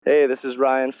Hey, this is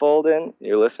Ryan Folden.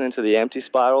 You're listening to the Empty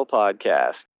Spiral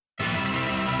Podcast.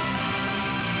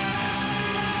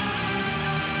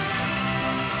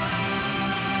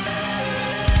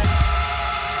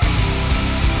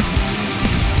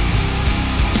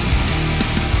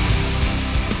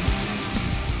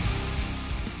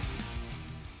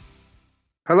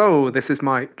 Hello, this is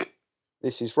Mike.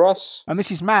 This is Russ. And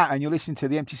this is Matt, and you're listening to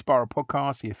the Empty Spiral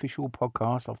Podcast, the official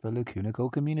podcast of the Lacuna Coil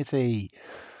community.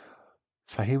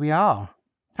 So here we are.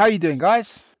 How are you doing,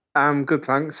 guys? I'm good,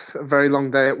 thanks. A very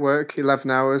long day at work, 11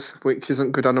 hours, which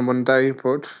isn't good on a Monday,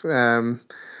 but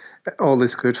all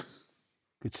is good.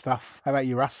 Good stuff. How about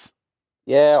you, Russ?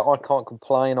 Yeah, I can't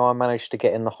complain. I managed to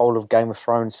get in the whole of Game of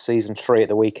Thrones Season 3 at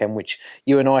the weekend, which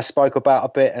you and I spoke about a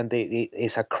bit, and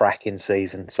it's a cracking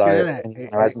season. So if anyone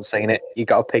who hasn't seen it, you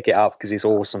got to pick it up because it's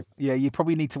awesome. Yeah, you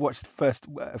probably need to watch the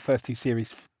first two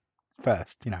series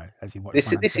first, as you watch.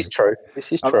 This is true.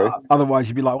 This is true. Otherwise,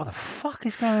 you'd be like, "What the fuck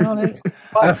is going on here?"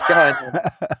 What's going on?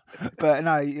 But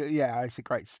no, yeah, it's a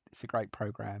great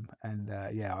program, and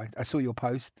I saw your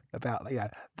post about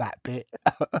that bit.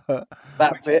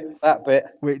 that bit.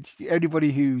 Which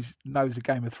anybody who knows the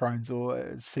Game of Thrones or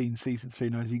has seen season 3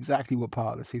 knows exactly what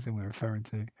part of the season we're referring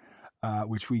to.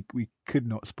 Which we could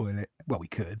not spoil it. Well, we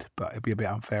could, but it'd be a bit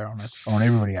unfair on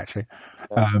everybody, actually.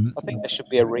 I think there should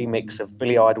be a remix of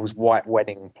Billy Idol's White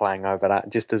Wedding playing over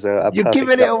that, just as a You're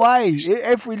giving it away.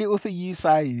 Every little thing you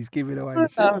say is giving it away.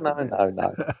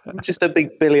 No. I'm just a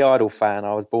big Billy Idol fan.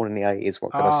 I was born in the 80s.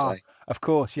 What can I say? Of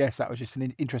course, yes. That was just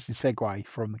an interesting segue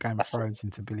from the Game of Thrones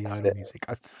into Billy Idol music.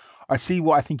 I see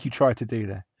what I think you tried to do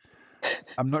there.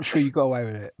 I'm not sure you got away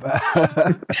with it, but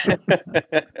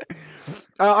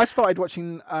I started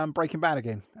watching Breaking Bad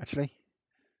again, actually.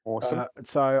 Awesome.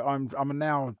 So I'm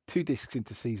now 2 discs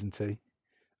into season 2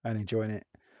 and enjoying it.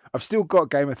 I've still got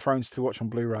Game of Thrones to watch on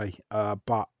Blu-ray,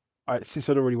 but since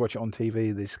I'd already watch it on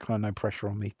TV, there's kind of no pressure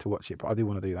on me to watch it. But I do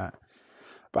want to do that.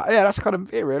 But yeah, that's kind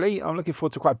of it, really. I'm looking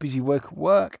forward to quite a busy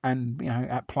work and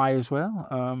at play as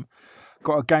well.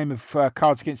 Got a game of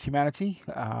Cards Against Humanity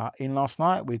in last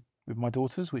night with my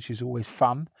daughters, which is always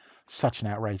fun. Such an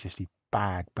outrageously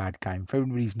bad game. If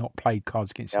everybody's not played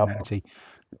Cards Against Humanity,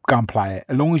 go and play it.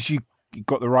 As long as you've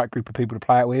got the right group of people to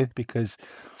play it with, because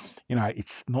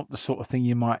it's not the sort of thing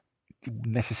you might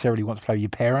necessarily want to play with your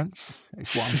parents.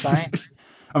 Is what I'm saying.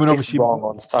 I mean, obviously, wrong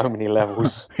on so many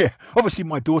levels. Yeah, obviously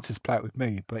my daughters play it with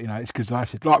me, but it's because I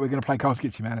said, we're going to play Cards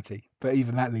Against Humanity. But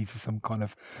even that leads to some kind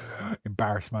of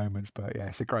embarrassed moments. But yeah,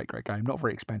 it's a great game. Not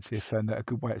very expensive and a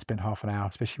good way to spend half an hour,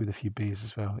 especially with a few beers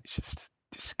as well. It's just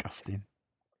disgusting.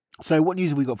 So what news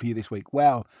have we got for you this week?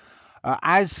 Well,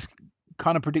 as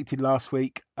kind of predicted last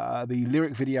week, the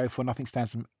lyric video for Nothing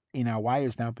Stands in Our Way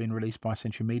has now been released by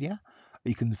Century Media.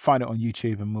 You can find it on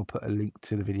YouTube, and we'll put a link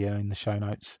to the video in the show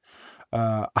notes.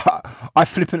 I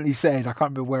flippantly said, I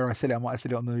can't remember where I said it. I might have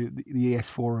said it on the ES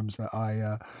forums that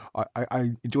I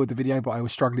enjoyed the video, but I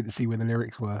was struggling to see where the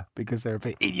lyrics were because they're a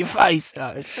bit in your face.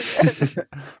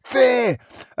 Fair,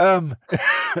 but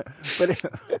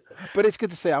it's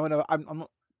good to see. I'm not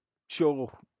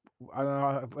sure.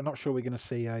 I'm not sure we're going to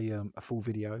see a full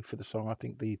video for the song. I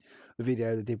think the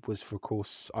video they did was for, of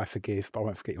course, I Forgive, but I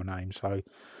won't forget your name. So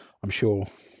I'm sure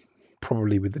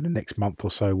probably within the next month or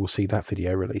so we'll see that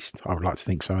video released. I would like to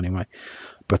think so anyway.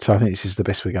 But I think this is the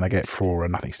best we're going to get for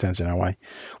Nothing Stands in Our Way,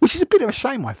 which is a bit of a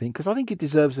shame, I think, because I think it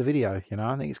deserves a video.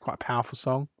 I think it's quite a powerful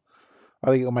song.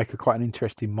 I think it'll make quite an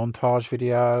interesting montage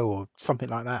video or something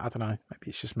like that. I don't know. Maybe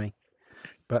it's just me.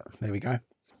 But there we go.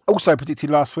 Also predicted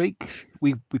last week,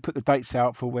 we put the dates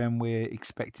out for when we're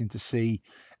expecting to see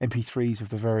MP3s of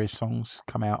the various songs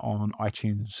come out on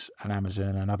iTunes and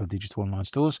Amazon and other digital online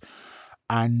stores.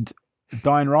 And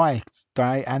Die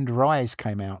and Rise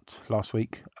came out last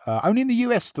week. Only in the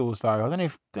US stores though. I don't know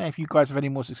if you guys have any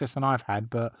more success than I've had,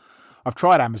 but I've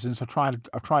tried Amazon. So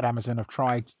I've tried Amazon. I've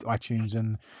tried iTunes,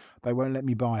 and they won't let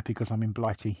me buy it because I'm in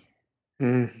Blighty.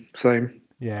 Same.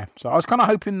 Yeah, so I was kind of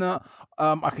hoping that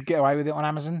I could get away with it on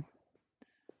Amazon,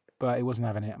 but it wasn't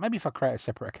having it. Maybe if I create a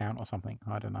separate account or something,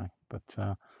 I don't know.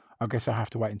 But I guess I'll have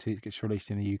to wait until it gets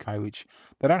released in the UK, which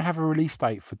they don't have a release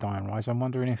date for Die and Rise. I'm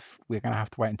wondering if we're going to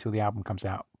have to wait until the album comes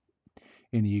out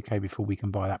in the UK before we can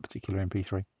buy that particular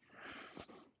MP3.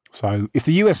 So if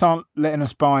the US aren't letting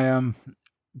us buy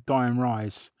Die and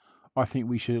Rise, I think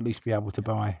we should at least be able to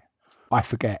buy I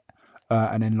Forget,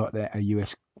 and then let their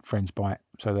US friends buy it.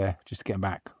 So there, just to get them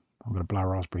back. I'm going to blow a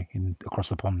raspberry across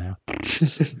the pond now.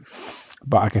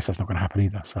 But I guess that's not going to happen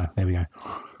either. So there we go.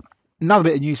 Another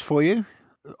bit of news for you.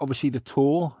 Obviously, the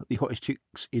tour, the Hottest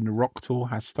Chicks in Rock tour,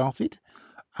 has started.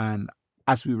 And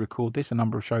as we record this, a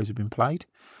number of shows have been played.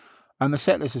 And the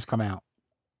set list has come out.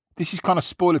 this is kind of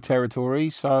spoiler territory,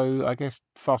 so I guess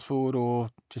fast forward or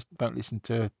just don't listen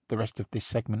to the rest of this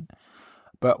segment.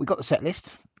 But we got the set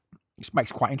list. This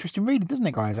makes quite interesting reading, doesn't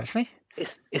it, guys? Actually,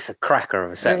 It's a cracker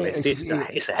of a set list. It's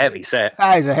a heavy set.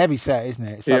 That is a heavy set, isn't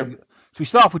it? So, Yep. so we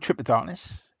start off with Trip to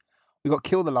Darkness. We got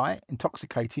Kill the Light,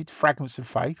 Intoxicated, Fragments of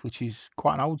Faith, which is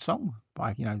quite an old song,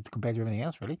 by compared to everything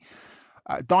else, really.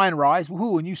 Die and Rise,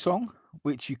 woohoo, a new song,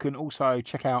 which you can also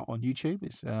check out on YouTube.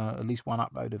 It's at least one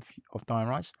upload of Die and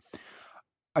Rise.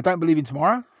 I Don't Believe in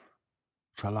Tomorrow,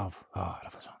 which I love. Oh, I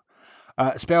love that song.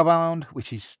 Spellbound,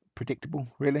 which is predictable,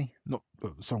 really. Not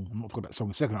the song. I'm not talking about the song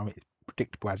in a second. I mean, it's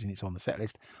predictable as in it's on the set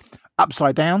list.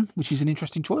 Upside Down, which is an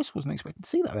interesting choice. Wasn't expecting to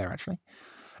see that there, actually.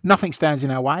 Nothing Stands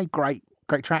in Our Way. Great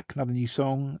track. Another new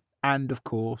song. And, of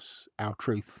course, Our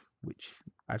Truth, which,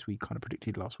 as we kind of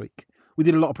predicted last week. We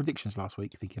did a lot of predictions last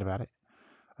week, thinking about it.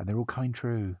 And they're all coming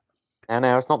true. And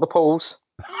now it's not the Pools.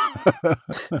 Do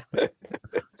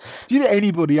you think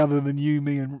anybody other than you,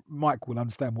 me, and Mike will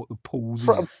understand what the Pools is?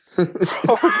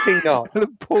 Probably not. The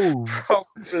Pools.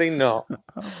 Probably not.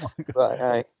 Oh my God. But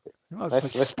hey,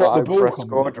 let's drop not the hope ball for a comment.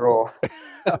 score draw.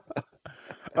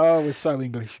 Oh, we're so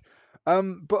English.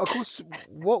 But of course,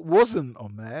 what wasn't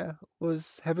on there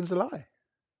was Heaven's a Lie.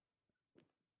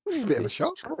 Which is a bit of a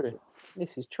shock.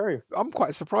 This is true. I'm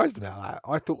quite surprised about that.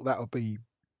 I thought that would be,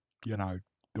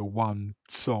 the one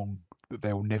song that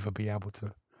they'll never be able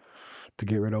to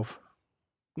get rid of.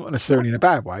 Not necessarily in a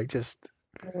bad way, just.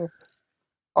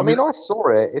 I mean, I saw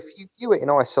it. If you view it in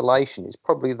isolation, it's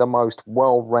probably the most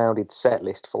well-rounded set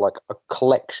list for like a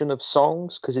collection of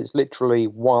songs because it's literally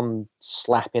one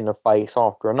slap in the face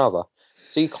after another.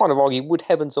 So you kind of argue, would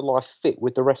Heaven's a Lie fit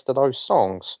with the rest of those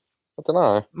songs? I don't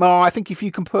know. No, I think if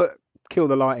you can put Kill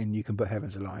the Light in, you can put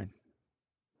Heaven's a Lie in.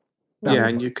 Yeah,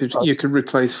 and you could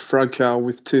replace Fragile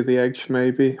with To the Edge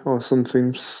maybe, or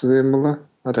something similar.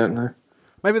 I don't know.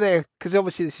 Maybe because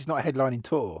obviously this is not a headlining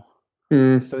tour.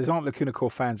 Mm. So there's not Lacuna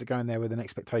Core fans that go in there with an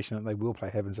expectation that they will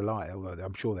play Heaven's a Lie, although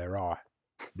I'm sure there are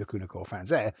Lacuna Core fans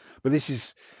there. But this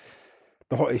is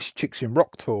the Hottest Chicks in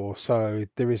Rock tour, so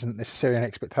there isn't necessarily an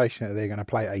expectation that they're going to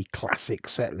play a classic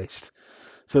set list.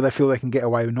 So they feel they can get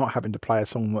away with not having to play a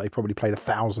song that they probably played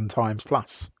 1,000 times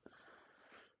plus.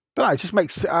 But no, it just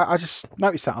makes. I just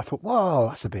noticed that. I thought, whoa,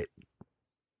 that's a bit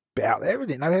out there, isn't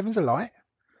it? No, Heaven's a Lie.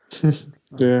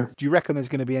 Yeah. Do you reckon there's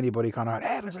going to be anybody kind of like,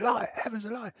 Heaven's a Lie, Heaven's a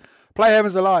Lie, play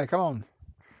Heaven's a Lie? Come on.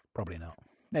 Probably not.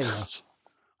 There you go.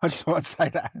 I just want to say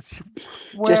that.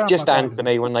 Just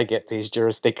Anthony when they get to his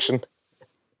jurisdiction.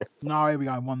 No, here we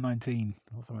go. 119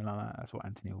 or something like that. That's what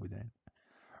Anthony will be doing.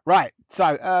 Right.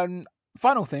 So,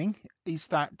 final thing is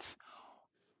that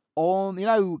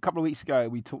a couple of weeks ago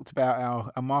we talked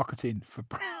about our marketing for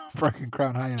Broken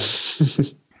Crown Halo.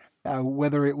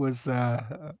 Whether it was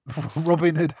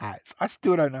Robin Hood hats, I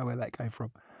still don't know where that came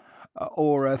from,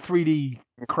 or 3D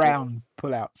crown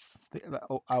pullouts,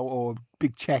 or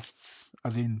big chests,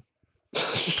 as in.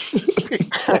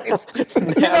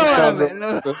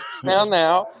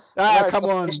 Now. Come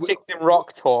on. Chicks in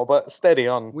Rock tour, but steady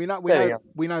on. We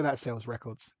know that sells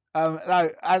records. No,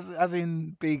 as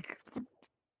in big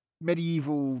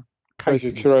medieval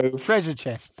treasure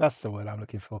chests. That's the word I'm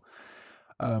looking for.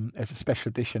 As a special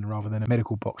edition rather than a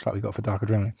medical box like we got for Dark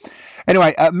Adrenaline.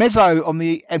 Anyway, Mezzo on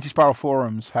the Empty Spiral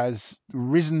forums has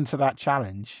risen to that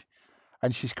challenge,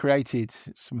 and she's created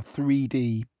some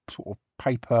 3D sort of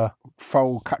paper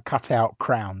fold cut out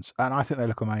crowns, and I think they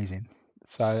look amazing.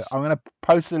 So I'm going to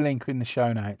post the link in the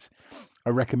show notes. I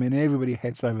recommend everybody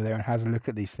heads over there and has a look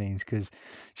at these things because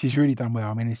she's really done well.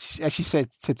 I mean, as she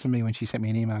said to me when she sent me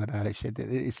an email about it, she said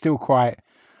it's still quite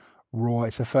raw.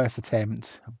 It's her first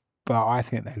attempt, but I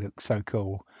think they look so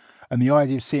cool. And the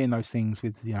idea of seeing those things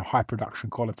with high production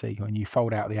quality when you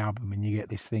fold out the album and you get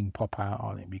this thing pop out, I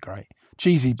think it'd be great.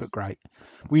 Cheesy but great.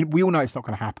 We all know it's not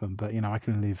going to happen, but I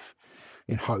can live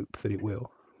in hope that it will.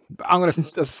 But I'm going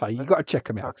to say you've got to check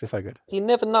them out because they're so good. You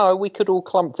never know. We could all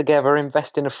clump together,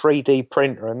 invest in a 3D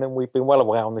printer, and then we've been well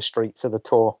away on the streets of the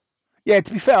tour. Yeah,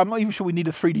 to be fair, I'm not even sure we need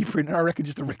a 3D printer. I reckon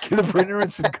just a regular printer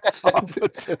and some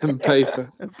and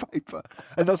paper.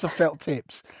 And lots of felt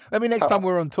tips. Maybe next time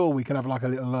we're on tour, we can have like a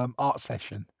little art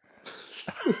session.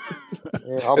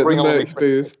 Yeah, I'll bring on the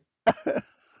booth.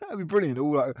 That'd be brilliant.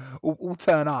 All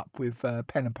turn up with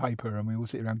pen and paper, and we all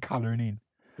sit around colouring in.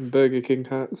 And Burger King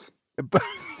hats.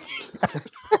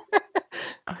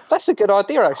 That's a good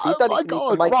idea, actually. You don't even need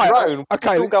to make your own.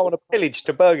 Okay, we'll go on a pillage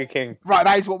to Burger King. Right,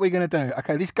 that is what we're going to do.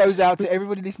 Okay, this goes out to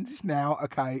everybody listening to this now.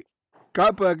 Okay, go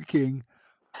to Burger King,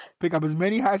 pick up as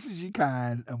many hats as you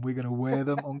can, and we're going to wear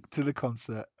them on to the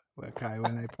concert. Okay,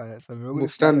 when they play it. So we'll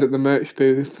stand at the merch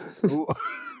booth.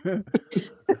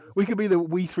 We could be the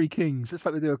We Three Kings. It's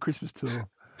like we do a Christmas tour.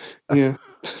 Yeah.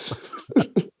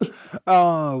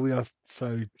 Oh, we are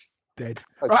so dead.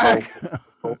 So Right.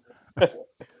 cool.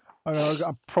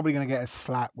 I'm probably going to get a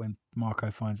slap when Marco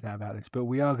finds out about this, but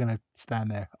we are going to stand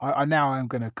there. I now am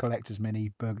going to collect as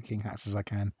many Burger King hats as I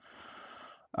can,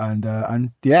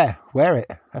 and yeah, wear it.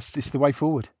 That's just the way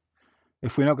forward.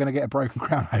 If we're not going to get a broken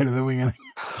crown holder, then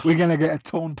we're going to get a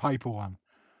torn paper one.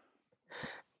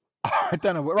 I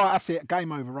don't know. Right, that's it.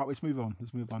 Game over. Right, let's move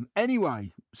on.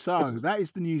 Anyway, so that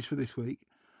is the news for this week.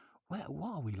 What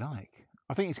are we like?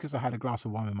 I think it's because I had a glass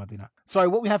of wine with my dinner. So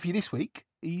what we have for you this week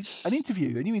is a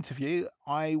new interview.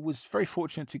 I was very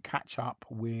fortunate to catch up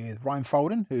with Ryan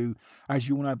Folden, who, as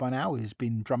you all know by now, has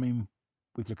been drumming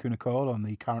with Lacuna Coil on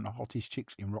the current Hottest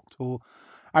Chicks in Rock tour,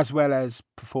 as well as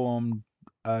performed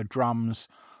drums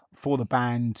for the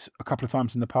band a couple of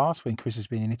times in the past when Chris has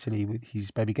been in Italy with his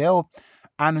baby girl,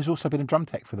 and has also been a drum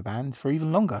tech for the band for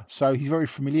even longer. So he's very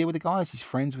familiar with the guys. He's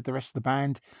friends with the rest of the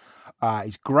band.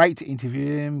 It's great to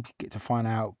interview him, get to find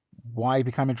out why he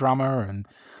became a drummer and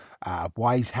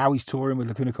how he's touring with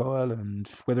Lacuna Coil and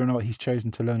whether or not he's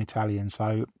chosen to learn Italian.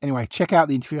 So anyway, check out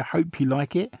the interview. I hope you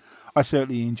like it. I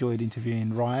certainly enjoyed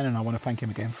interviewing Ryan, and I want to thank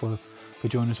him again for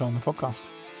joining us on the podcast.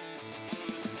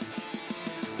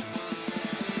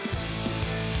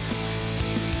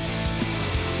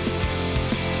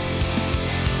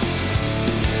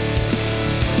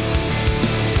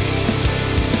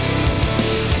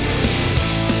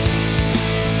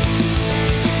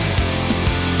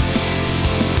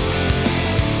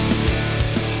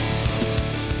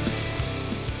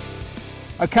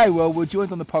 Okay, well, we're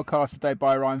joined on the podcast today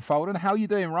by Ryan Folden. How are you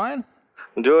doing, Ryan?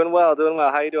 I'm doing well.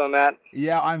 How you doing, Matt?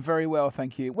 Yeah, I'm very well,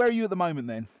 thank you. Where are you at the moment,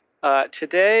 then?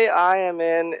 Today I am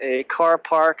in a car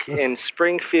park in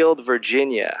Springfield,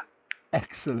 Virginia.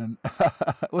 Excellent.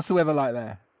 What's the weather like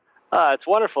there? It's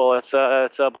wonderful. It's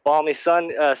a balmy sun,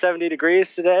 70 degrees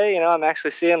today. You know, I'm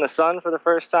actually seeing the sun for the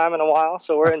first time in a while,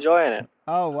 so we're enjoying it.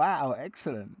 Oh, wow.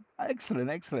 Excellent.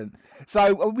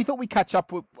 So we thought we'd catch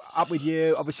up with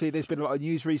you. Obviously, there's been a lot of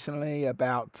news recently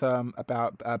about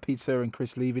Peter and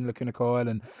Chris leaving Lacuna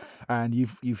Coil, and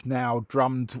you've now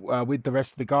drummed with the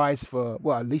rest of the guys for,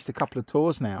 well, at least a couple of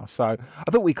tours now. So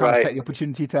I thought we'd kind of take the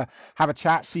opportunity to have a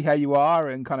chat, see how you are,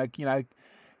 and kind of,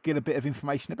 get a bit of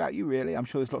information about you, really. I'm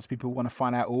sure there's lots of people who want to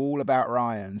find out all about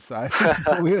Ryan, so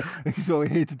that's what we're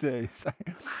here to do. So.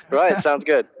 Right, sounds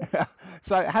good.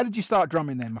 So how did you start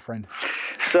drumming then, my friend?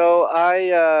 So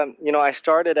I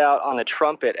started out on a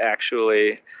trumpet,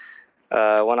 actually,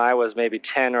 when I was maybe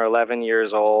 10 or 11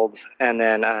 years old, and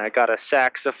then I got a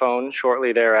saxophone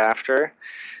shortly thereafter,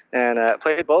 and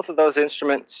played both of those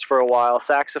instruments for a while,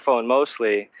 saxophone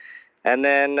mostly. And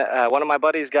then one of my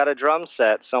buddies got a drum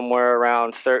set somewhere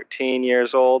around 13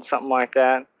 years old, something like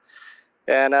that.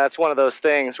 And it's one of those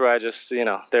things where I just,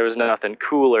 there was nothing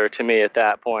cooler to me at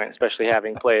that point, especially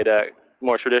having played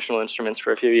more traditional instruments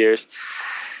for a few years.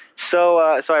 So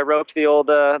I roped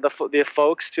the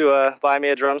folks to buy me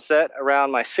a drum set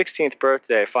around my 16th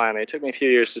birthday, finally. It took me a few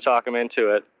years to talk them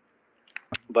into it.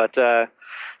 But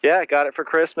I got it for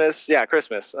Christmas. Yeah,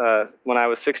 Christmas. When I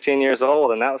was 16 years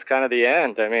old, and that was kind of the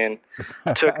end. I mean,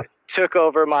 took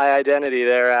over my identity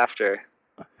thereafter.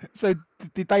 So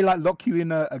did they lock you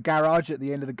in a garage at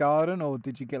the end of the garden, or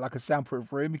did you get a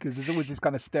soundproof room? Because there's always this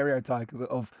kind of stereotype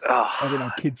of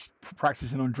kids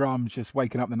practicing on drums, just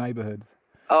waking up the neighborhood.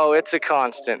 Oh, it's a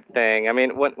constant thing. I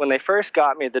mean, when they first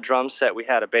got me the drum set, we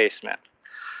had a basement.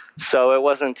 So it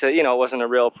wasn't a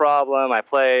real problem. I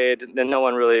played, and no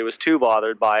one really was too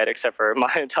bothered by it, except for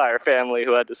my entire family,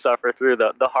 who had to suffer through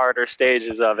the harder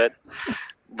stages of it.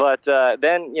 But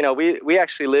then, we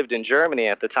actually lived in Germany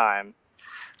at the time.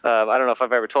 I don't know if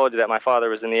I've ever told you that my father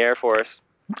was in the Air Force.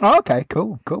 Oh, okay,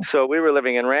 cool. So we were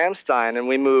living in Ramstein, and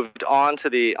we moved onto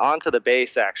the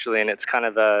base, actually, and it's kind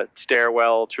of a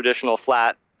stairwell, traditional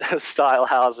flat style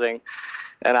housing.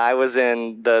 And I was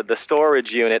in the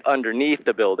storage unit underneath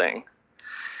the building.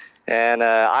 And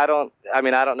I don't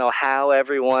know how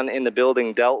everyone in the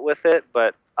building dealt with it,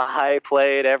 but I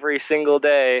played every single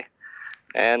day,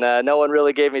 and no one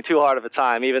really gave me too hard of a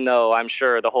time, even though I'm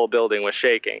sure the whole building was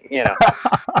shaking,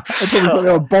 There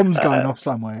were bombs going off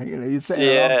somewhere.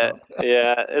 Yeah,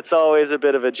 it's always a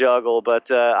bit of a juggle, but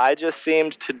I just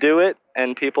seemed to do it,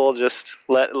 and people just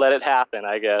let it happen,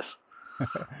 I guess.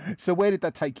 So where did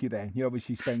that take you then? You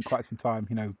obviously spent quite some time,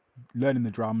 learning the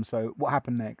drums. So what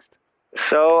happened next?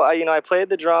 So I played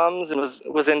the drums and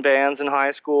was in bands in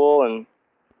high school, and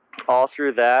all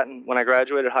through that. And when I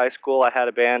graduated high school, I had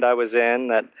a band I was in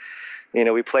that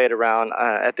we played around.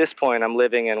 At this point, I'm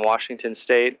living in Washington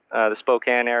State, the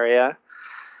Spokane area.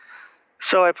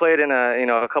 So I played in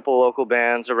a couple local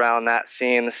bands around that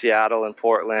scene, the Seattle and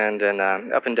Portland, and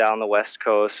up and down the West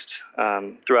Coast,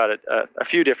 throughout a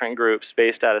few different groups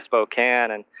based out of Spokane.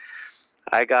 And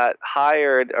I got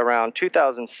hired around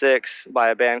 2006 by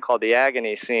a band called the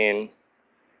Agony Scene.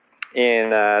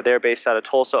 They're based out of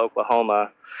Tulsa,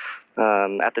 Oklahoma.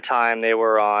 At the time, they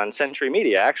were on Century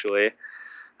Media, actually.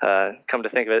 Come to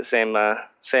think of it, same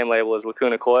label as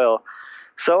Lacuna Coil.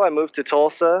 So I moved to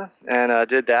Tulsa and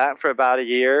did that for about a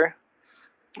year.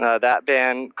 That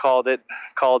band called it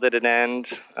an end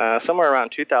somewhere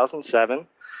around 2007.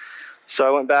 So I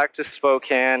went back to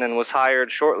Spokane and was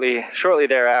hired shortly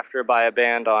thereafter by a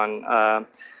band on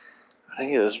I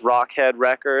think it was Rockhead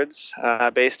Records,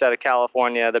 based out of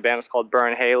California. The band was called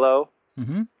Burn Halo,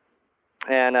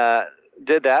 and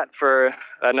did that for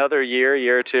another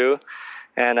year or two.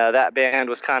 And that band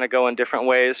was kind of going different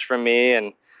ways from me,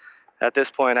 and at this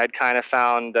point, I'd kind of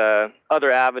found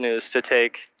other avenues to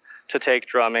take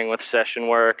drumming with session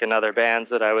work and other bands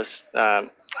that I was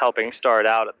helping start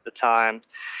out at the time.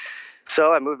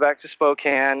 So I moved back to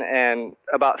Spokane, and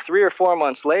about 3 or 4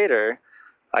 months later,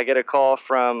 I get a call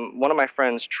from one of my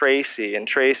friends, Tracy. And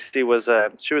Tracy was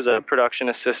a production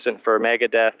assistant for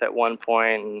Megadeth at one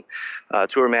point, and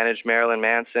tour managed Marilyn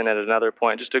Manson at another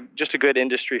point. Just a good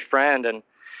industry friend. And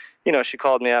she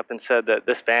called me up and said that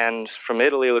this band from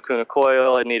Italy, Lacuna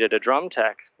Coil, had needed a drum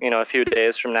tech, a few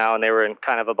days from now, and they were in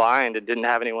kind of a bind and didn't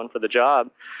have anyone for the job.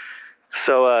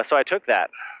 So I took that.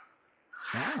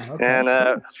 Oh, okay.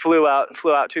 And flew out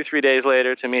 2-3 days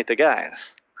later to meet the guys.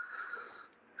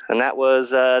 And that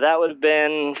would have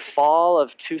been fall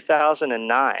of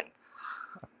 2009.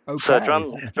 Okay. So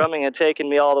drumming had taken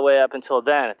me all the way up until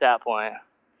then. At that point.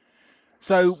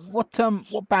 So what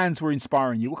bands were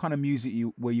inspiring you? What kind of music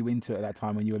were you into at that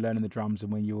time when you were learning the drums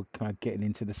and when you were kind of getting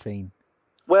into the scene?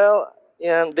 Well,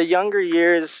 the younger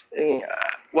years,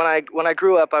 when I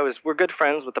grew up, we're good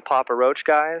friends with the Papa Roach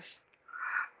guys.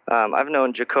 I've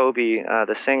known Jacoby,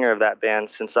 the singer of that band,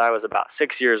 since I was about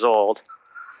 6 years old.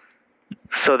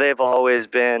 So they've always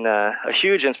been a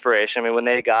huge inspiration. I mean, when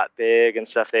they got big and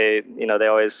stuff, they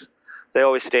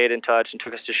always stayed in touch and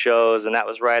took us to shows, and that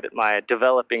was right at my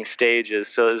developing stages.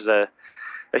 So it was a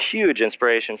huge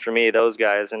inspiration for me, those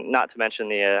guys, and not to mention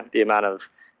the amount of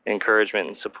encouragement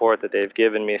and support that they've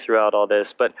given me throughout all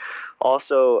this. But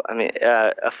also, I mean,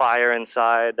 A Fire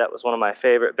Inside, that was one of my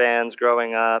favorite bands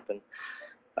growing up. And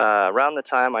around the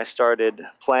time I started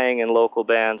playing in local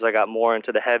bands, I got more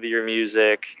into the heavier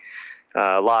music,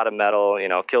 a lot of metal,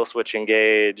 Killswitch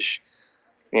Engage,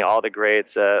 all the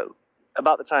greats.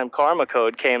 About the time Karma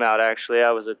Code came out, actually,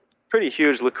 I was a pretty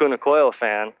huge Lacuna Coil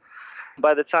fan.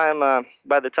 By the time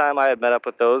I had met up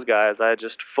with those guys, I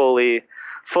just fully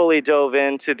dove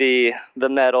into the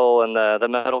metal and the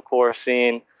metalcore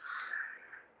scene.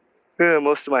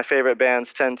 Most of my favorite bands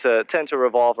tend to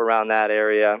revolve around that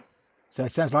area. So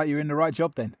it sounds like you're in the right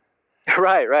job then.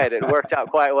 Right. It worked out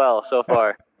quite well so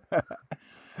far.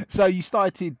 So you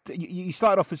started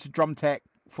off as a drum tech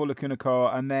for Lacuna Coil,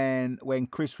 and then when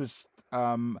Chris was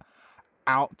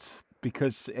out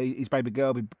because his baby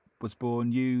girl was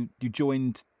born, you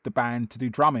joined the band to do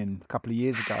drumming a couple of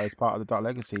years ago as part of the Dark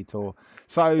Legacy tour.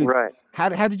 So right. How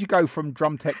did you go from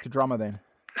drum tech to drummer then?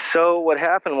 So what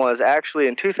happened was, actually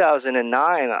in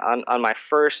 2009, on my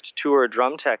first tour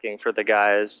drum teching for the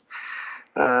guys,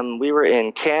 we were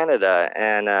in Canada,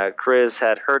 and Chris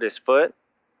had hurt his foot,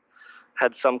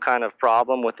 had some kind of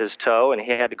problem with his toe, and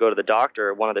he had to go to the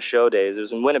doctor one of the show days. It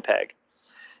was in Winnipeg.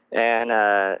 And,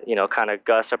 kind of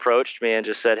Gus approached me and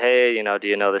just said, hey, do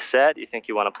you know the set? Do you think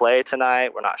you want to play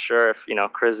tonight? We're not sure if,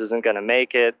 Chris isn't going to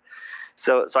make it.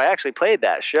 So I actually played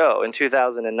that show in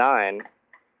 2009.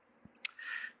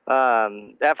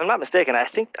 If I'm not mistaken, I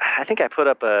think I put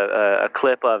up a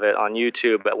clip of it on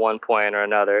YouTube at one point or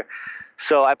another.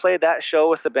 So I played that show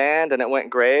with the band, and it went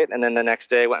great. And then the next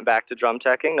day went back to drum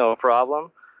teching, no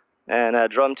problem. And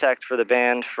drum teched for the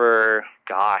band for,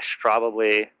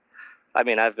 probably... I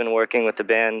mean, I've been working with the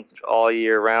band all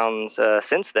year round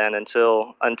since then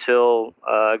until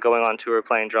going on tour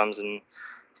playing drums in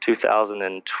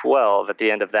 2012 at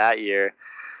the end of that year.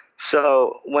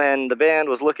 So when the band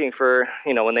was looking for,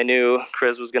 when they knew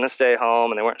Chris was going to stay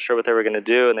home and they weren't sure what they were going to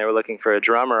do and they were looking for a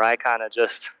drummer, I kind of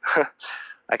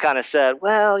said,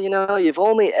 well, you've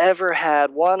only ever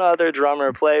had one other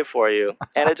drummer play for you,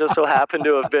 and it just so happened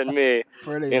to have been me.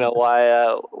 Brilliant.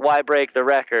 Why break the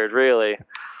record, really?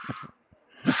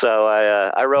 So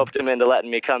I roped him into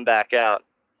letting me come back out.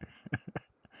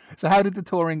 So how did the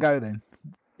touring go then?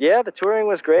 Yeah, the touring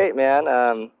was great, man.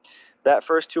 that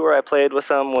first tour I played with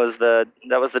them was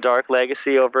the Dark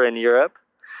Legacy over in Europe.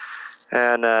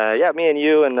 And yeah, me and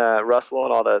you and Russell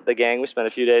and all the gang, we spent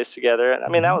a few days together. I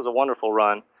mean, that was a wonderful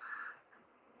run.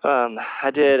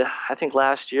 I think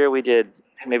last year we did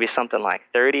maybe something like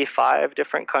 35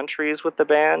 different countries with the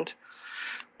band.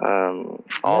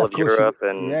 All of Europe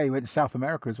and you went to South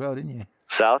America as well, didn't you?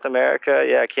 South America,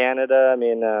 yeah, Canada. I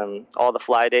mean, all the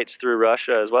fly dates through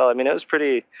Russia as well. I mean, it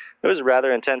was a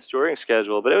rather intense touring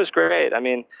schedule, but it was great. I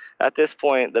mean, at this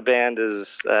point, the band is,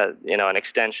 an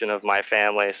extension of my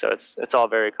family, so it's all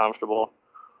very comfortable.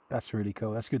 That's really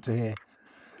cool. That's good to hear.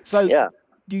 So yeah,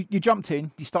 you jumped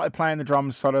in, you started playing the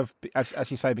drums, sort of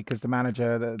as you say, because the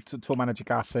tour manager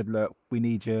Gus said, "Look, we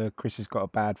need you. Chris has got a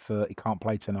bad foot; he can't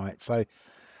play tonight." So,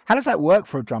 how does that work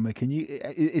for a drummer?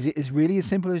 Is it really as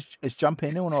simple as jump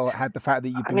in, or had the fact that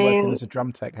you've been working as a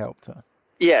drum tech helped?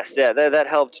 Yes, yeah, that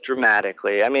helped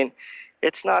dramatically. I mean,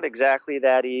 it's not exactly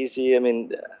that easy. I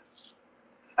mean,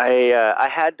 I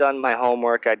had done my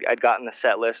homework. I'd gotten the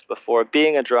set list before.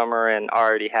 Being a drummer and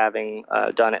already having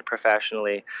done it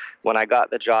professionally, when I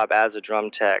got the job as a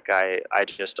drum tech, I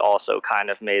just also kind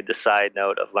of made the side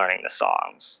note of learning the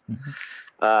songs.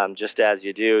 Mm-hmm. Just as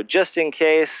you do, just in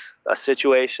case a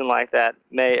situation like that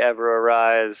may ever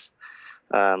arise.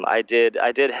 I did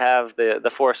have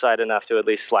the foresight enough to at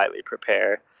least slightly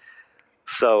prepare.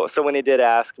 So when he did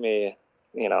ask me,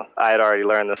 I had already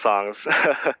learned the songs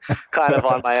kind of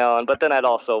on my own, but then I'd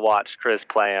also watched Chris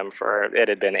play them it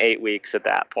had been 8 weeks at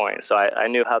that point. So I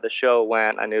knew how the show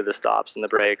went. I knew the stops and the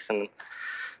breaks, and,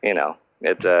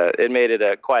 it made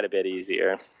it quite a bit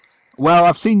easier. Well,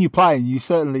 I've seen you play, and you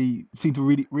certainly seem to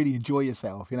really, really enjoy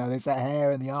yourself. There's that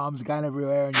hair and the arms going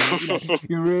everywhere, and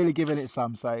you're really giving it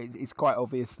some. So it's quite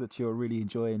obvious that you're really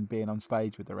enjoying being on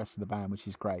stage with the rest of the band, which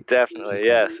is great. Definitely,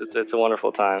 yes. It's a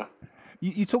wonderful time.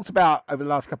 You talked about over the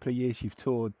last couple of years you've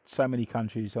toured so many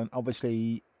countries, and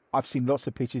obviously I've seen lots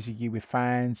of pictures of you with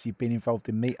fans. You've been involved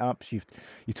in meetups.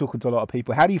 You're talking to a lot of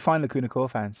people. How do you find Lacuna Coil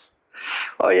fans?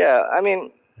 Oh yeah, I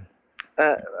mean,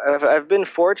 I've been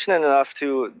fortunate enough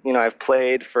to, I've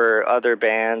played for other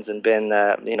bands and been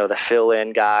the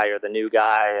fill-in guy or the new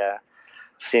guy.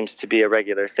 Seems to be a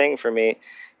regular thing for me.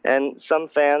 And some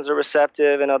fans are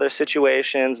receptive in other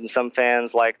situations, and some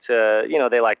fans like to,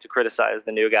 they like to criticize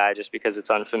the new guy just because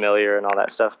it's unfamiliar and all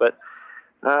that stuff. But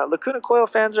Lacuna Coil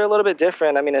fans are a little bit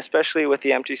different. I mean, especially with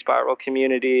the Empty Spiral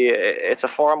community, it's a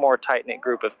far more tight-knit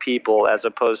group of people as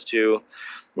opposed to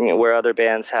where other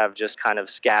bands have just kind of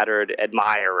scattered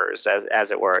admirers,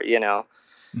 as it were,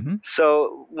 Mm-hmm.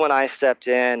 So when I stepped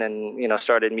in and,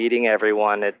 started meeting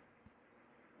everyone,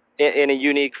 in a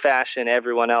unique fashion,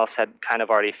 everyone else had kind of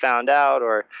already found out,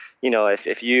 or,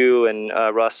 if you and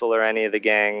Russell or any of the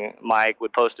gang, Mike,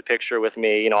 would post a picture with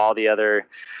me, all the other,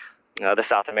 the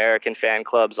South American fan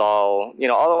clubs all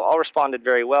responded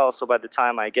very well. So by the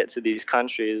time I get to these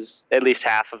countries, at least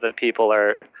half of the people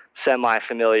are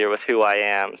semi-familiar with who I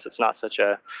am. So it's not such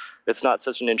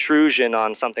an intrusion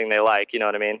on something they like, you know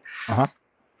what I mean? Uh-huh.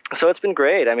 So it's been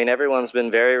great. I mean, everyone's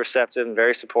been very receptive and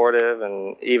very supportive,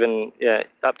 and even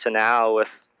up to now with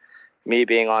me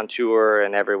being on tour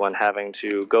and everyone having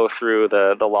to go through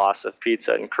the loss of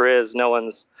Pizza and Chris, no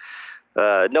one's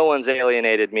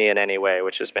alienated me in any way,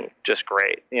 which has been just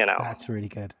great, That's really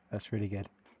good.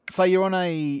 So you're on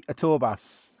a tour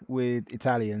bus with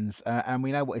Italians, and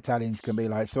we know what Italians can be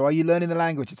like. So are you learning the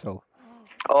language at all?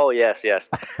 Oh yes.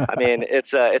 I mean,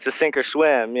 it's a sink or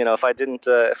swim. If I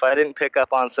didn't pick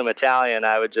up on some Italian,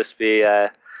 I would just be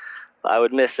I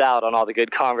would miss out on all the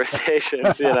good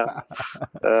conversations. And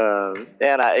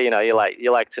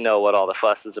you like to know what all the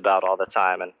fuss is about all the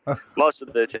time. And most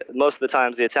of the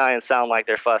times the Italians sound like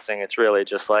they're fussing. It's really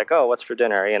just like, oh, what's for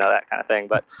dinner, that kind of thing.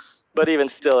 But even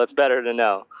still, it's better to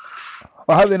know.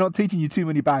 I hope they're not teaching you too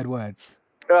many bad words.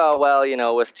 Oh, well,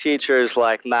 with teachers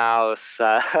like Mouse,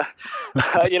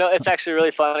 it's actually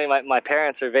really funny. My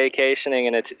parents are vacationing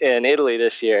in Italy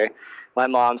this year. My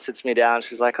mom sits me down.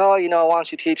 She's like, oh, why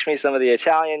don't you teach me some of the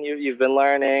Italian you've been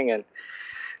learning? And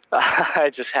I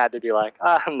just had to be like,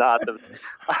 I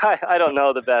don't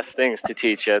know the best things to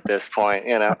teach you at this point,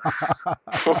 I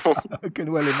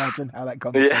can well imagine how that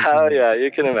conversation Yeah,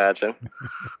 you can imagine.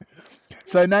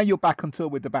 So now you're back on tour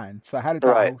with the band. So how did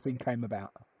that whole thing came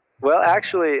about? Well,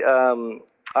 actually,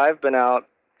 I've been out.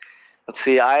 Let's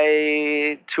see,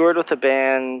 I toured with the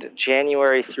band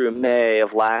January through May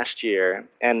of last year,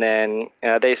 and then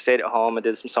they stayed at home and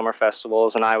did some summer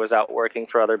festivals, and I was out working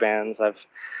for other bands.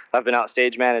 I've been out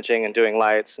stage managing and doing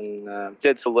lights, and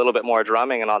did a little bit more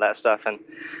drumming and all that stuff. And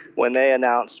when they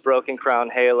announced Broken Crown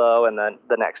Halo and then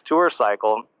the next tour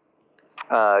cycle,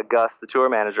 Gus, the tour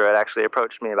manager, had actually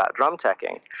approached me about drum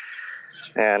teching.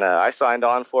 And I signed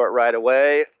on for it right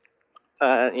away.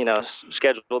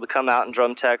 Scheduled to come out and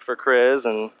drum tech for Chris,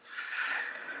 and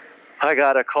I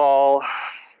got a call.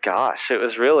 Gosh, it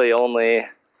was really only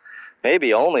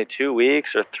 2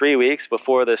 weeks or 3 weeks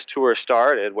before this tour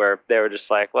started, where they were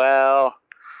just like, well,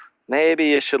 maybe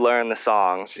you should learn the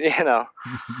songs,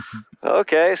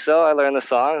 Okay, so I learned the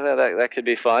songs. That could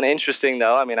be fun. Interesting,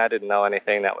 though. I mean, I didn't know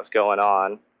anything that was going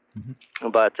on.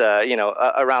 But,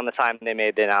 around the time they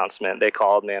made the announcement, they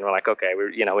called me and were like, okay,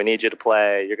 we need you to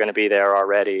play. You're going to be there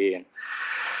already.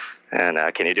 And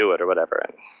can you do it or whatever?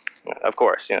 And of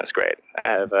course, it's great.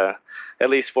 I have at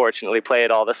least fortunately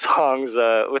played all the songs,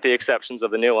 with the exceptions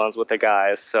of the new ones with the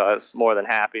guys. So I was more than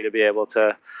happy to be able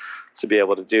to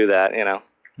do that,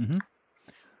 Mm-hmm.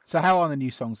 So how are the new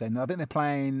songs then? I think they're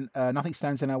playing Nothing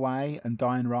Stands in Our Way and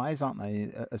Die and Rise, aren't they,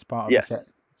 as part of the set?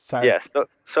 Yes.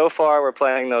 So far, we're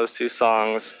playing those two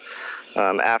songs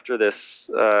after this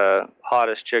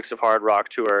Hottest Chicks of Hard Rock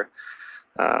tour.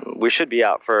 We should be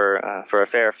out for a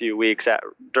fair few weeks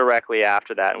directly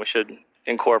after that, and we should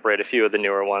incorporate a few of the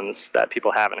newer ones that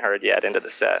people haven't heard yet into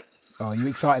the set. Oh, are you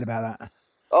excited about that?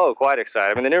 Oh, quite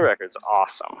excited. I mean, the new record's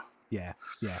awesome. Yeah,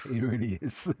 it really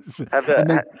is.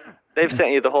 They've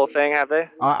sent you the whole thing, have they?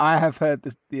 I have heard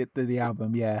the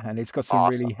album, yeah, and it's got some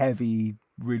awesome. really heavy,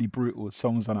 really brutal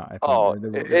songs on it.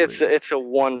 It's a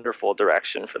wonderful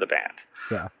direction for the band.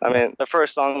 Yeah. I mean, the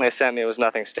first song they sent me was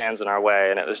Nothing Stands in Our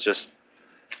Way, and it was just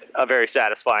a very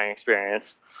satisfying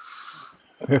experience.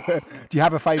 Do you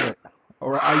have a favorite,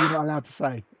 or are you not allowed to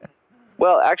say?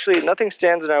 Well, actually, Nothing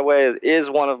Stands in Our Way is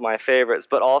one of my favorites,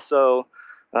 but also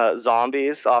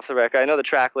Zombies off the record. I know the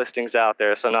track listing's out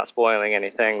there, so I'm not spoiling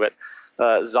anything, but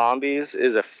Zombies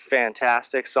is a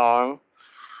fantastic song.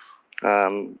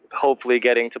 Hopefully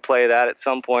getting to play that at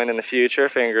some point in the future,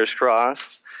 fingers crossed.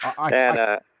 Go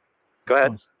ahead.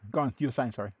 Go on, you were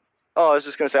saying, sorry. Oh, I was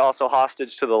just going to say also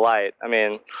Hostage to the Light. I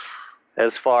mean,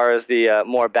 as far as the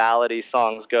more ballady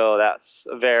songs go, that's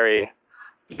a very,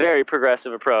 very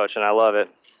progressive approach, and I love it.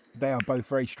 They are both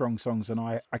very strong songs, and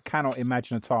I cannot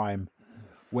imagine a time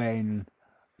when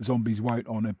Zombies won't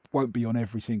be on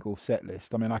every single set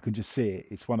list. I mean, I can just see it.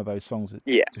 It's one of those songs that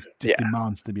just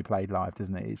demands to be played live,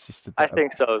 doesn't it? It's just I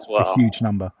think so as well. A huge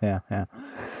number. Yeah.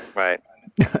 Right.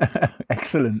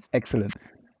 Excellent.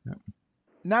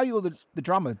 Now you're the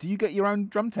drummer. Do you get your own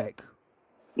drum tech?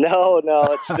 No,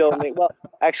 it's still me. Well,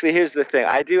 actually, here's the thing.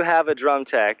 I do have a drum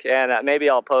tech, and maybe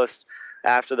I'll post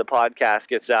after the podcast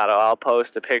gets out. I'll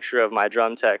post a picture of my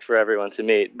drum tech for everyone to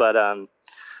meet. But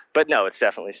no, it's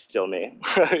definitely still me.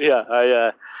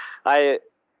 Yeah, I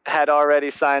had already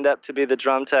signed up to be the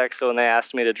drum tech, so when they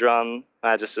asked me to drum,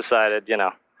 I just decided,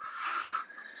 well,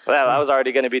 I was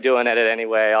already going to be doing it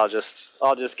anyway. I'll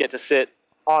just get to sit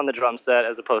on the drum set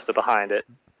as opposed to behind it,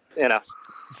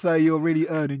 So you're really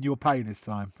earning your pay this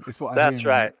time. It's what I That's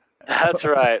right. That's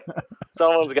right.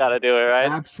 Someone's got to do it,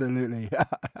 right?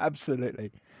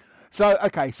 Absolutely. So,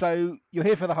 okay, so you're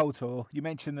here for the whole tour. You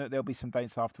mentioned that there'll be some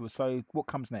dates afterwards. So what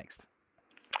comes next?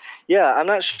 Yeah, I'm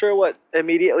not sure what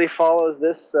immediately follows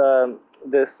this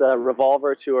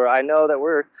Revolver tour. I know that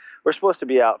we're supposed to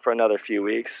be out for another few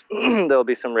weeks. There'll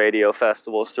be some radio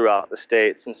festivals throughout the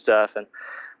States and stuff. And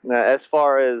as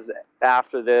far as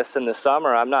after this in the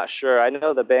summer, I'm not sure. I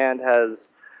know the band has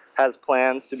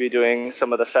plans to be doing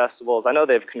some of the festivals. I know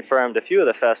they've confirmed a few of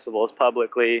the festivals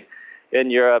publicly in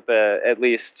Europe, at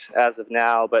least as of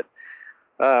now. But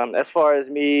as far as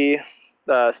me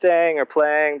staying or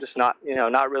playing, just not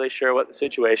really sure what the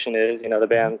situation is.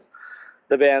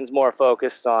 The band's more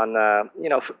focused on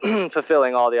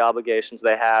fulfilling all the obligations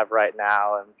they have right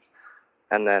now,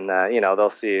 and then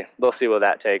they'll see where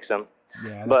that takes them.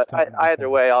 Yeah, but either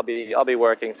way, I'll be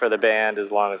working for the band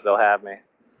as long as they'll have me.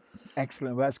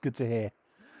 Excellent. Well, that's good to hear.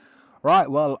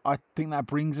 Right. Well, I think that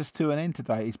brings us to an end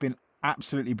today. It's been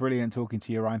absolutely brilliant talking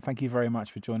to you, Ryan. Thank you very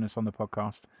much for joining us on the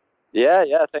podcast. Yeah.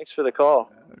 Thanks for the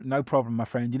call. No problem, my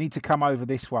friend. You need to come over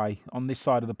this way, on this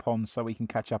side of the pond, so we can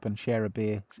catch up and share a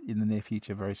beer in the near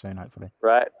future very soon, hopefully.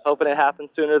 Right. Hoping it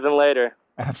happens sooner than later.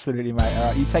 Absolutely, mate. All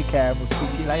right. You take care, and we'll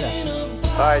speak to you later.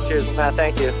 All right. Cheers, Matt.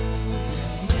 Thank you.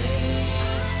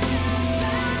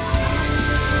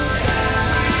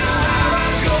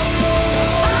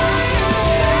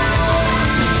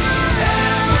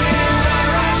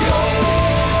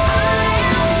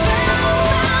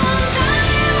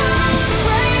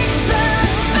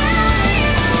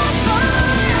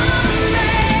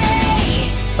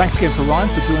 Thanks again for Ryan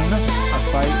for joining us. I'd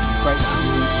say great to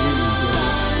really enjoyed it.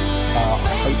 I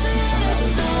hope you found out a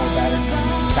little bit more about him and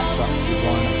you can catch up with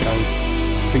Ryan and go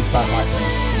feedback like this.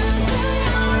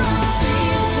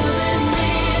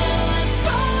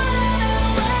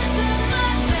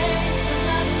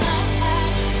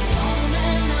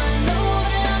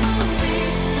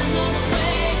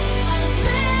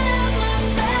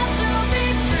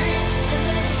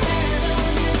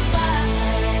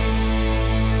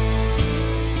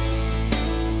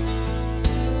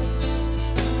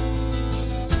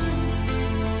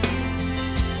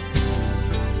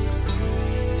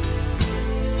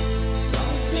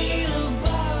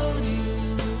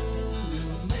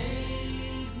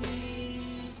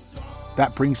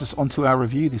 that brings us on to our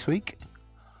review this week.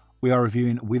 We are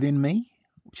reviewing Within Me,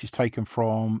 which is taken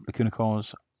from Lacuna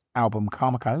Coil's album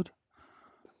Karma Code.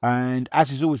 And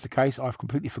as is always the case, I've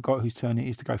completely forgot whose turn it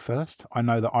is to go first. I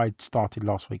know that I started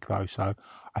last week, though, so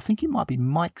I think it might be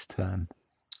Mike's turn.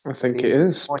 I think it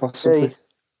is, possibly.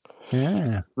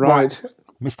 Yeah. Right.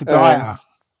 Mr. Dyer.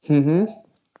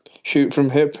 Shoot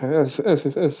from hip, as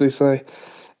they say.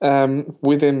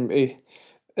 Within Me.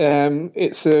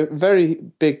 It's a very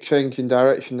big change in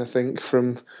direction, I think,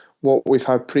 from what we've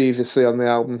had previously on the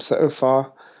album so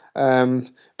far.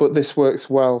 But this works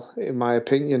well, in my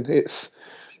opinion. It's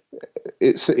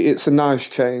a nice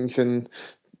change, and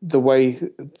the way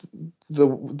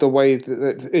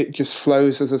that it just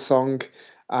flows as a song,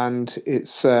 and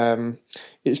it's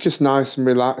just nice and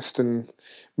relaxed and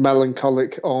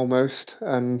melancholic almost.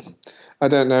 And I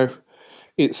don't know,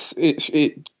 it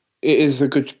is a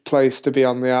good place to be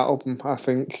on the album, I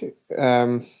think.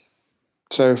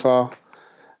 So far,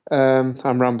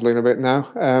 I'm rambling a bit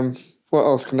now. What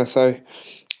else can I say?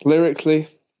 Lyrically,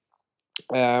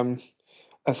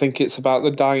 I think it's about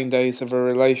the dying days of a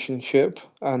relationship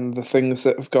and the things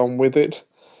that have gone with it.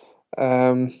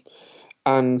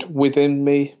 And within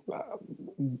me,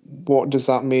 what does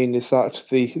that mean? Is that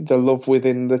the love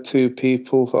within the two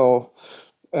people,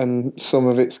 and some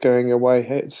of it's going away?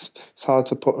 It's hard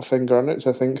to put a finger on it,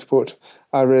 I think, but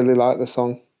I really like the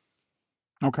song.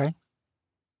 Okay. What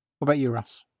about you,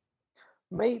 Russ?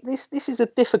 Me, this is a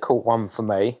difficult one for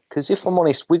me, because if I'm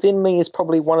honest, Within Me is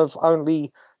probably one of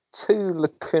only 2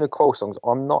 Lacuna Coil songs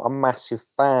I'm not a massive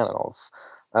fan of.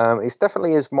 It's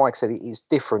definitely, as Mike said, it's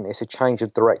different. It's a change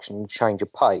of direction, change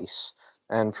of pace.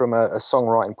 And from a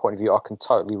songwriting point of view, I can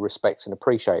totally respect and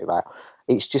appreciate that.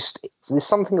 It's just, there's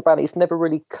something about it, it's never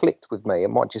really clicked with me. It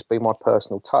might just be my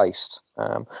personal taste.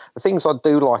 The things I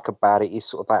do like about it is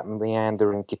sort of that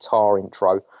meandering guitar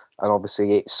intro. And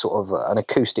obviously it's sort of an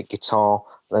acoustic guitar.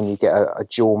 Then you get a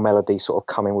dual melody sort of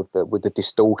coming with the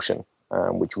distortion,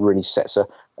 which really sets a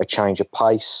change of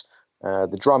pace.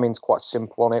 The drumming's quite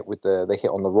simple on it with the hit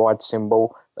on the ride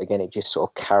cymbal. Again, it just sort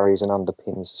of carries and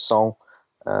underpins the song.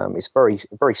 It's very,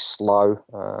 very slow.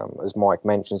 As Mike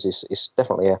mentions, it's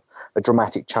definitely a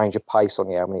dramatic change of pace on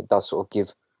the album. It does sort of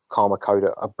give Karma Code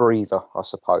a breather, I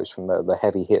suppose, from the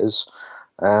heavy hitters.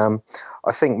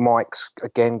 I think Mike's,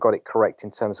 again, got it correct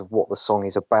in terms of what the song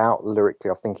is about.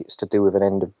 Lyrically, I think it's to do with an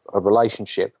end of a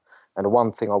relationship. And the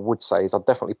one thing I would say is I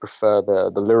definitely prefer the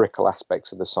lyrical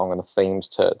aspects of the song and the themes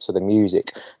to the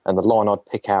music. And the line I'd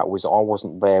pick out was, "I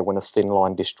wasn't there when a thin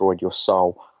line destroyed your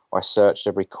soul. I searched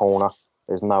every corner.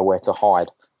 There's nowhere to hide."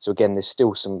 So again, there's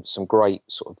still some great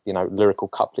sort of, lyrical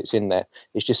couplets in there.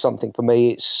 It's just something for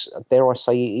me, it's, dare I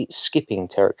say, it's skipping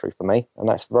territory for me. And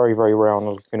that's very, very rare on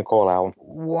the Lacuna Coil album.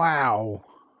 Wow.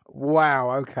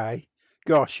 Okay.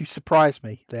 Gosh, you surprised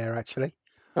me there, actually.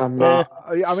 I'm not.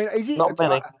 I mean, is it Not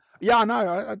many? Yeah, I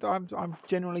know. I'm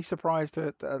genuinely surprised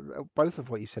at both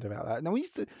of what you said about that. Now,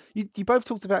 you both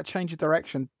talked about change of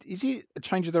direction. Is it a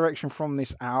change of direction from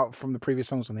the previous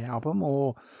songs on the album,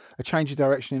 or a change of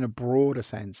direction in a broader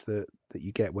sense that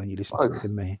you get when you listen to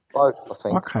Within Me? Both, I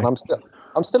think. Okay. And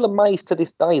I'm still amazed to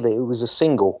this day that it was a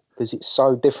single, because it's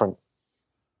so different.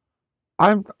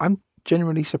 I'm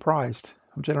genuinely surprised.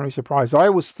 I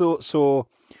always saw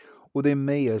Within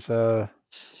Me as a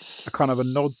kind of a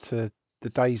nod to the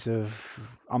days of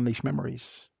Unleashed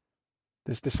Memories.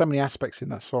 There's so many aspects in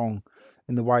that song,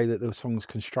 in the way that the song's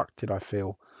constructed, I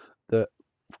feel, that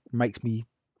makes me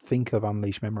think of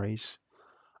Unleashed Memories.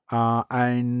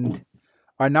 And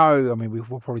I know, I mean,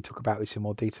 we'll probably talk about this in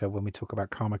more detail when we talk about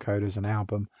Karma Code as an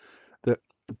album, that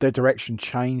their direction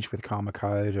changed with Karma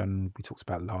Code, and we talked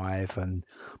about live and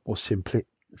more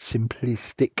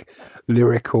simplistic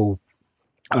lyrical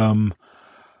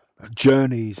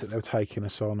journeys that they were taking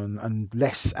us on, and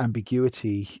less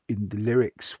ambiguity in the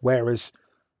lyrics, whereas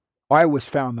I always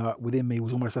found that Within Me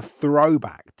was almost a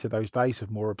throwback to those days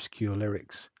of more obscure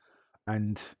lyrics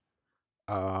and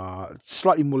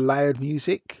slightly more layered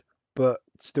music, but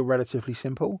still relatively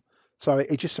simple. So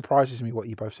it just surprises me what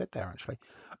you both said there, actually.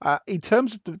 In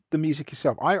terms of the music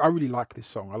itself, I really like this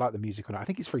song. I like the music on it. I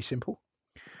think it's very simple.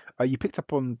 You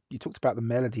talked about the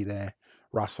melody there,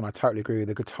 Russ, and I totally agree with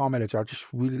the guitar melody. I just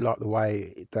really like the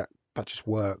way that just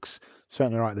works.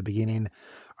 Certainly right at the beginning, and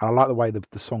I like the way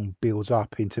the song builds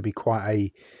up into be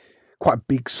quite a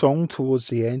big song towards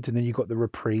the end, and then you've got the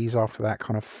reprise after that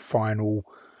kind of final,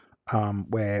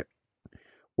 where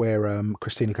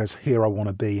Christina goes, "Here I want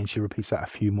to be," and she repeats that a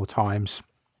few more times.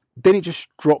 Then it just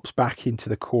drops back into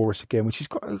the chorus again, which is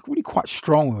really quite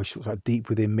strong, which is like deep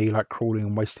within me, like crawling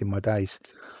and wasting my days.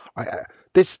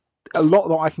 There's a lot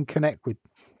that I can connect with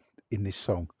in this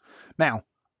song. Now,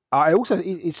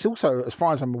 it's also, as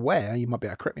far as I'm aware, you might be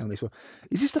able to correct me on this one.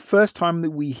 Is this the first time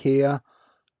that we hear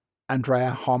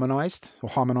Andrea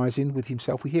harmonizing with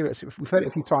himself? We've heard it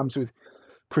a few times with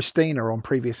Christina on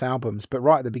previous albums, but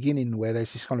right at the beginning, where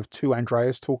there's this kind of two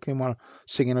Andreas talking, one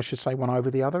singing, I should say, one over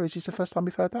the other. Is this the first time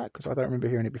we've heard that? Because I don't remember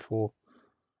hearing it before.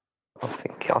 I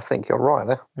think you're right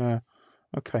there. Yeah.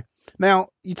 Okay. Now,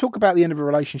 you talk about the end of a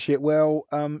relationship. Well,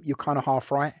 you're kind of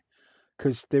half right,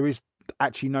 because there is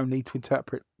actually no need to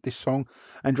interpret this song.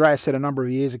 Andrea said a number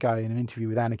of years ago in an interview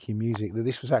with Anarchy Music that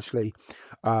this was actually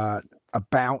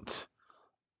about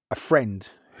a friend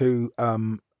who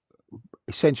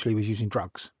essentially was using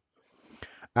drugs.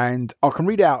 And I can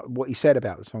read out what he said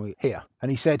about the song here.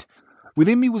 And he said,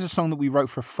 "Within Me was a song that we wrote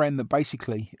for a friend that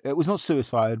basically, it was not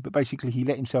suicide, but basically he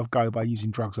let himself go by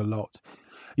using drugs a lot.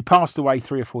 He passed away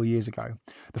 3 or 4 years ago.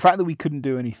 The fact that we couldn't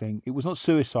do anything, it was not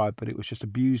suicide, but it was just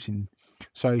abusing.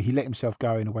 So he let himself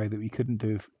go in a way that we couldn't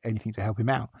do anything to help him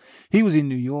out. He was in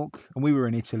New York and we were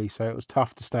in Italy, so it was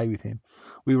tough to stay with him.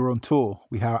 We were on tour.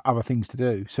 We had other things to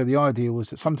do. So the idea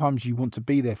was that sometimes you want to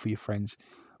be there for your friends,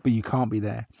 but you can't be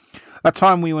there. That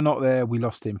time we were not there, we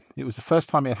lost him. It was the first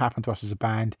time it had happened to us as a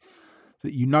band,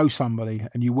 that you know somebody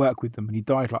and you work with them and he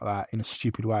died like that in a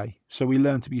stupid way. So we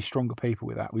learn to be stronger people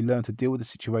with that. We learn to deal with a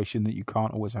situation that you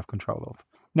can't always have control of."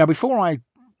 Now, before I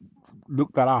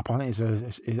looked that up, I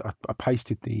think I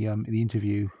pasted the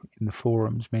interview in the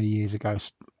forums many years ago,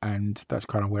 and that's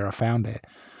kind of where I found it.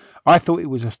 I thought it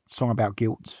was a song about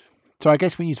guilt. So I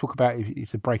guess when you talk about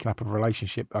it's the breaking up of a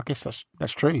relationship, I guess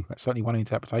that's true. That's certainly one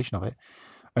interpretation of it,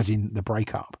 as in the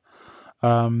breakup.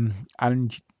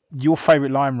 And your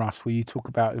favourite line, Russ, where you talk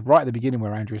about right at the beginning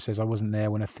where Andrea says, "I wasn't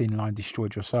there when a thin line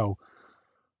destroyed your soul."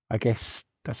 I guess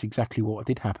that's exactly what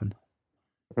did happen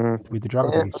with the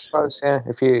drug abuse. I suppose, yeah.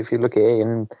 If you look at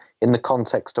it in the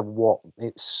context of what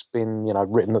it's been,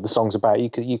 written that the song's about, you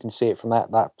can see it from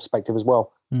that perspective as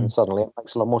well, and suddenly it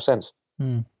makes a lot more sense.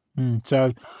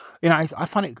 So, I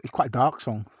find it's quite a dark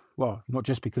song. Well, not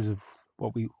just because of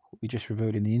what we just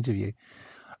revealed in the interview.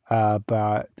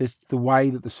 But there's the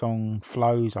way that the song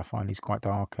flows, I find, is quite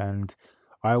dark, and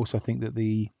I also think that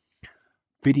the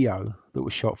video that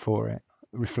was shot for it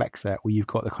reflects that, where you've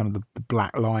got the kind of the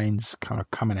black lines kind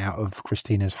of coming out of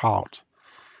Christina's heart.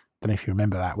 Don't know if you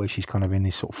remember that, where she's kind of in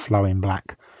this sort of flowing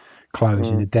black clothes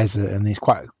in the desert, and it's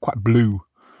quite blue,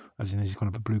 as in there's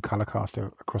kind of a blue color cast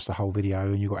across the whole video,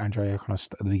 and you've got Andrea kind of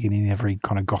at the beginning, every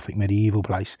kind of gothic medieval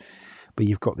place, but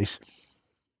you've got this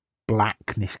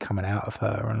blackness coming out of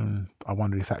her, and I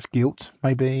wonder if that's guilt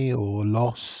maybe, or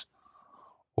loss,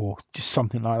 or just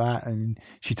something like that. And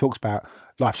she talks about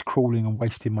life's crawling and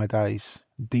wasting my days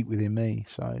deep within me.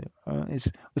 So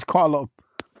there's quite a lot of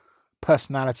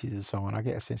personality to the song, and I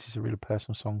get a sense it's a really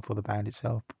personal song for the band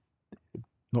itself,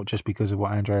 not just because of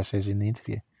what Andrea says in the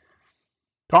interview.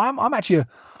 I'm actually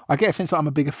I get a sense that I'm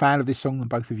a bigger fan of this song than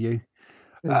both of you.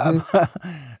 Mike,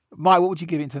 what would you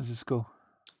give it in terms of score?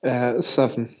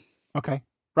 7. Okay.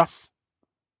 Russ?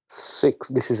 6.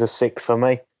 This is a 6 for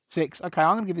me. 6. Okay,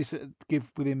 I'm going to give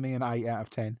Within Me an 8 out of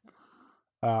 10.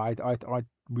 I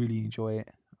really enjoy it,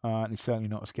 and it's certainly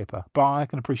not a skipper, but I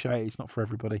can appreciate it's not for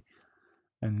everybody.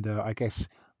 And I guess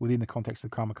within the context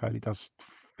of Karma Code, it does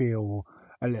feel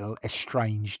a little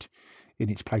estranged in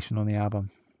its placement on the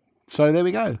album. So there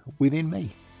we go, Within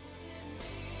Me.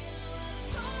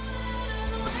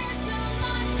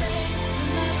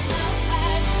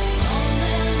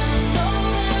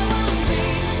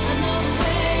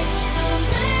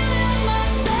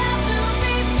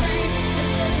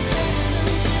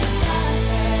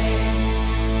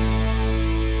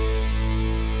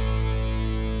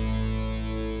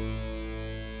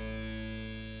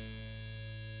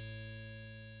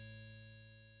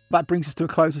 That brings us to a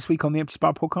close this week on the Empty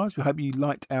Spiral Podcast. We hope you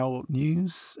liked our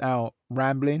news, our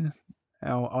rambling,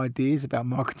 our ideas about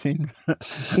marketing.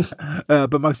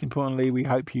 But most importantly, we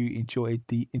hope you enjoyed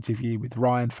the interview with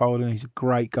Ryan Folden. He's a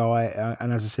great guy.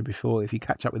 And as I said before, if you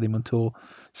catch up with him on tour,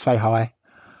 say hi,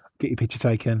 get your picture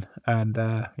taken, and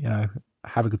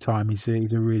have a good time. He's a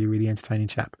really, really entertaining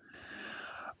chap.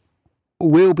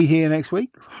 We'll be here next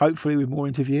week, hopefully with more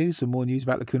interviews and more news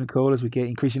about Lacuna Coil as we get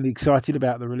increasingly excited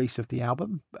about the release of the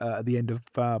album at the end of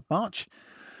March.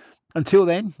 Until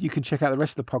then, you can check out the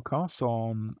rest of the podcasts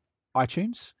on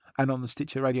iTunes and on the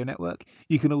Stitcher Radio Network.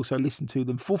 You can also listen to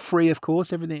them for free, of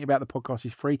course. Everything about the podcast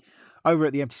is free over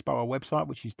at the Empty Spiral website,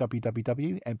 which is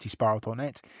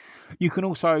www.emptyspiral.net. You can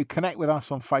also connect with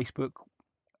us on Facebook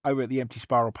over at the Empty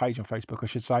Spiral page on Facebook, I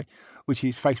should say, which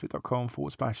is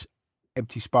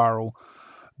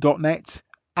facebook.com/emptyspiral.net.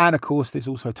 And of course, there's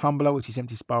also Tumblr, which is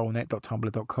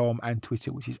emptyspiralnet.tumblr.com, and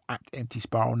Twitter, which is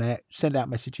 @emptyspiralnet. Send out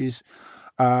messages.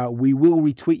 We will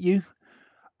retweet you,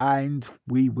 and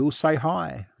we will say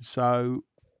hi. So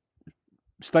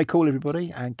stay cool,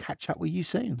 everybody, and catch up with you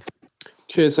soon.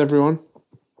 Cheers, everyone.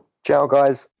 Ciao,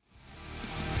 guys.